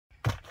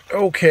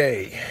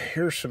Okay,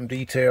 here's some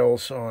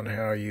details on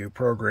how you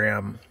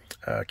program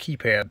a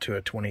keypad to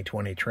a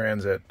 2020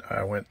 Transit.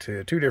 I went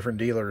to two different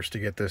dealers to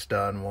get this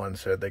done. One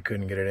said they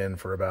couldn't get it in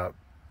for about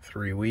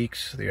 3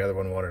 weeks. The other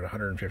one wanted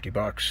 150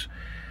 bucks.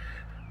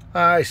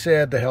 I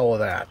said, to hell with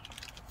that.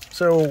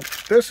 So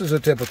this is a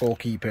typical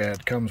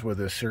keypad. Comes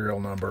with a serial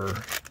number,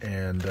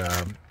 and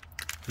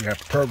you have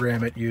to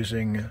program it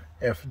using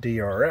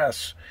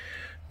FDRS,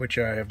 which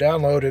I have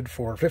downloaded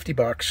for 50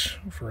 bucks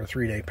for a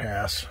 3-day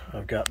pass.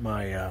 I've got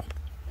my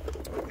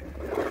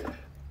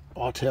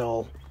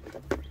Autel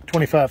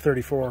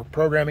 2534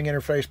 programming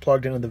interface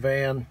plugged into the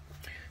van.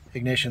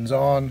 Ignition's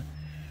on.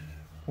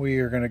 We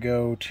are going to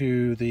go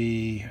to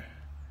the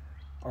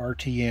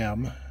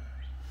RTM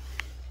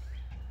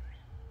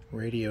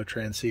radio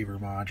transceiver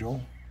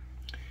module,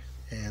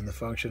 and the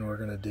function we're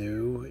going to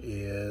do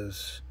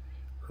is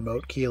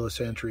remote keyless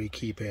entry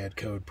keypad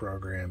code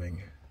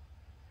programming.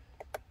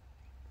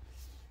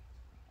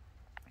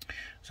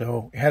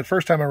 So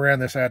first time I ran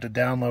this, I had to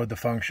download the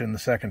function. The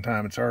second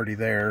time it's already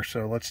there.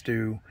 So let's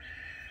do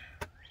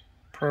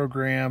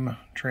program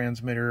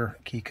transmitter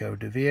key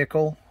code to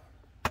vehicle.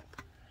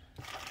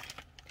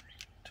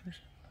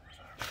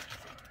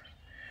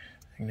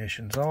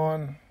 Ignition's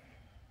on.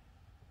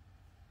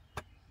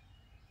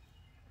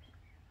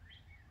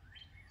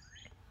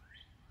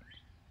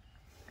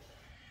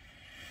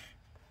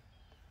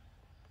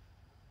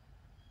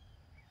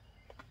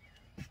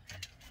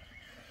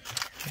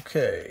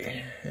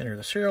 Okay, enter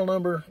the serial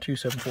number,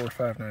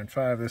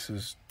 274595. This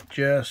is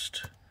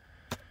just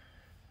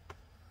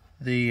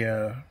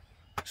the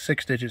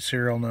 6-digit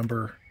serial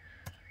number,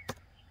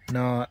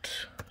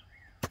 not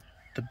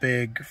the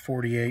big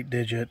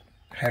 48-digit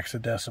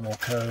hexadecimal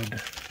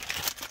code.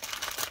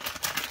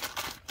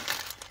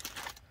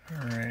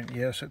 Alright,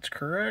 yes, it's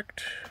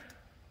correct.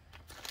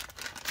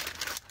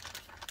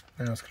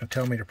 Now it's going to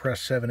tell me to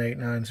press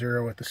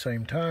 7890 at the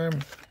same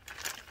time.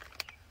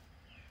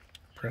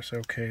 Press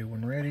OK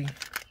when ready.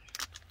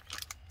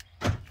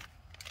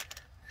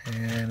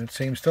 And it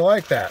seems to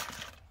like that.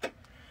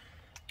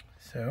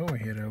 So we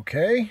hit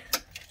OK.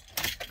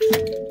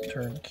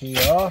 Turn the key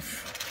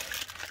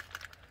off.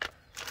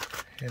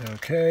 Hit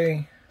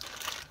OK.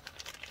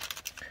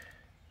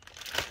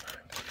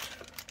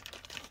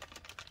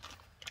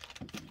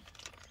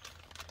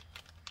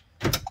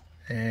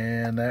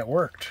 And that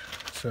worked.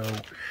 So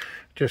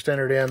just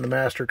entered in the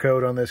master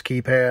code on this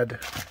keypad.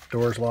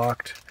 Door's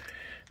locked.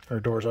 Or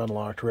door's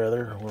unlocked,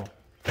 rather. We'll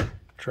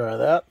try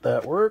that.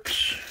 That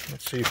works.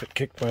 Let's see if it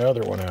kicked my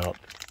other one out.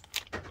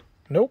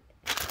 Nope.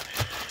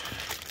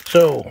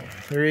 So,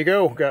 there you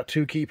go. Got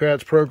 2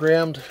 keypads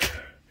programmed.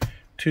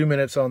 2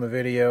 minutes on the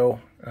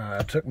video.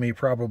 It took me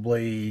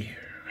probably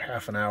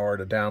half an hour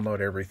to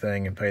download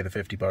everything and pay the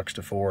 50 bucks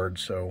to Ford.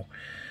 So,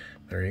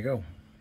 there you go.